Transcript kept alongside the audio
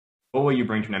What will you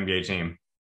bring to an NBA team?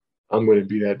 I'm going to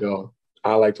be that dog.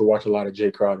 I like to watch a lot of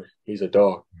Jay Crowder. He's a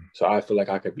dog. So I feel like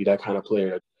I could be that kind of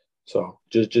player. So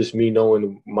just me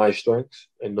knowing my strengths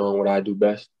and knowing what I do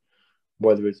best,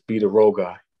 whether it's be the role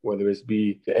guy, whether it's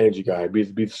be the energy guy, be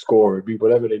the scorer, be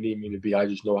whatever they need me to be, I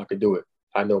just know I can do it.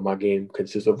 I know my game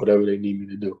consists of whatever they need me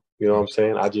to do. You know what I'm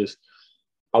saying?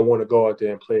 I want to go out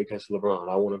there and play against LeBron.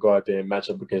 I want to go out there and match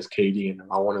up against KD, and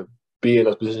I want to be in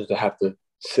those positions to have to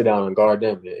sit down and guard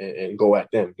them and go at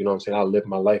them. You know what I'm saying? I live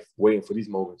my life waiting for these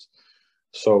moments.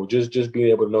 So just being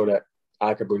able to know that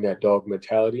I can bring that dog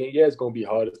mentality, and yeah, it's gonna be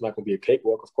hard. It's not gonna be a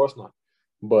cakewalk, of course not.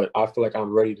 But I feel like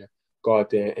I'm ready to go out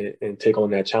there and take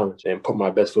on that challenge and put my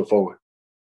best foot forward.